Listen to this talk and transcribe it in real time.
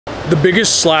The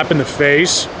biggest slap in the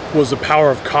face was the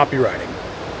power of copywriting.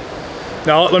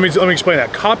 Now, let me explain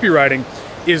that. Copywriting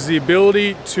is the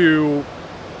ability to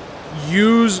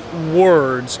use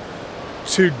words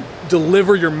to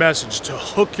deliver your message, to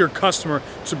hook your customer,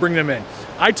 to bring them in.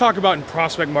 I talk about in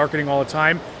prospect marketing all the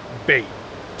time, bait.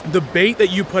 The bait that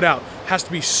you put out has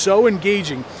to be so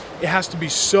engaging, it has to be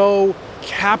so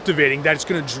captivating that it's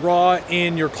gonna draw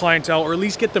in your clientele, or at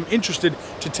least get them interested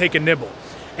to take a nibble.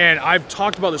 And I've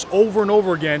talked about this over and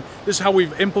over again. This is how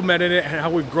we've implemented it and how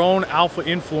we've grown Alpha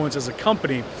Influence as a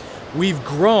company. We've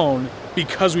grown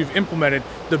because we've implemented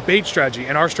the bait strategy,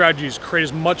 and our strategy is create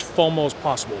as much FOMO as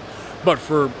possible. But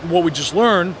for what we just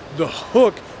learned, the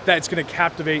hook that's gonna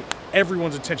captivate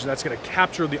everyone's attention, that's gonna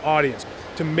capture the audience,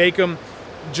 to make them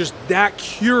just that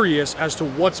curious as to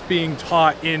what's being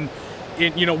taught in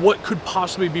what could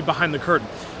possibly be behind the curtain.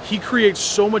 He creates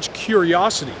so much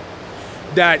curiosity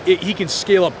that he can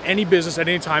scale up any business at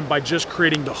any time by just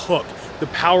creating the hook, the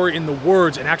power in the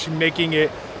words, and actually making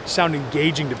it sound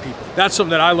engaging to people. That's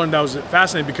something that I learned that was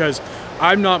fascinating, because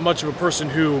I'm not much of a person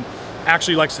who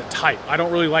actually likes to type. I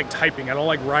don't really like typing. I don't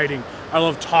like writing. I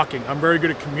love talking. I'm very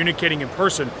good at communicating in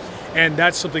person. And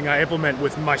that's something I implement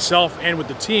with myself and with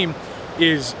the team,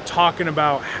 is talking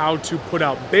about how to put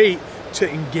out bait to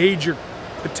engage your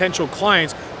potential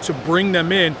clients, to bring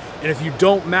them in. And if you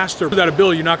don't master that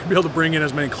ability, you're not gonna be able to bring in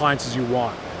as many clients as you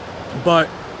want. But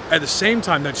at the same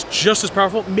time, that's just as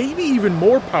powerful, maybe even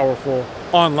more powerful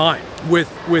online with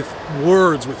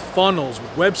words, with funnels,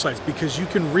 with websites, because you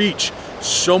can reach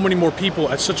so many more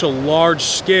people at such a large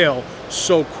scale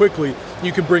so quickly.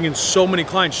 You can bring in so many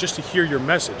clients just to hear your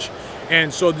message.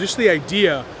 And so just the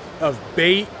idea of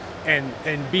bait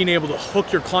and being able to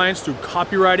hook your clients through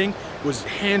copywriting was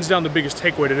hands down the biggest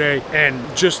takeaway today. And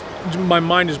just my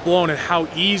mind is blown at how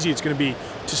easy it's gonna be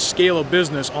to scale a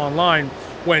business online,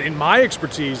 when in my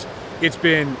expertise, it's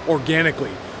been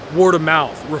organically, word of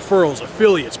mouth, referrals,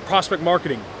 affiliates, prospect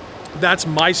marketing. That's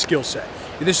my skill set.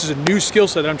 And this is a new skill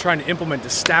set that I'm trying to implement to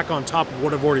stack on top of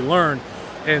what I've already learned.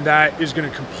 And that is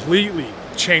gonna completely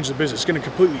change the business. It's gonna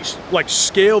completely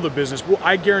scale the business. Well,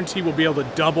 I guarantee we'll be able to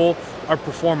double our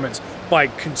performance by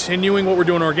continuing what we're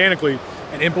doing organically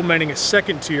and implementing a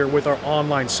second tier with our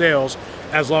online sales,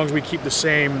 as long as we keep the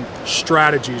same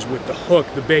strategies with the hook,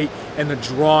 the bait, and the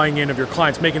drawing in of your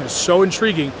clients, making it so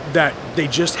intriguing that they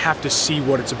just have to see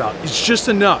what it's about. It's just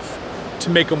enough to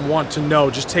make them want to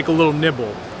know, just take a little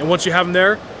nibble. And once you have them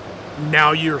there,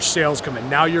 now your sales come in.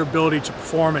 Now your ability to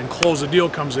perform and close the deal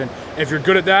comes in. And if you're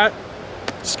good at that,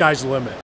 sky's the limit.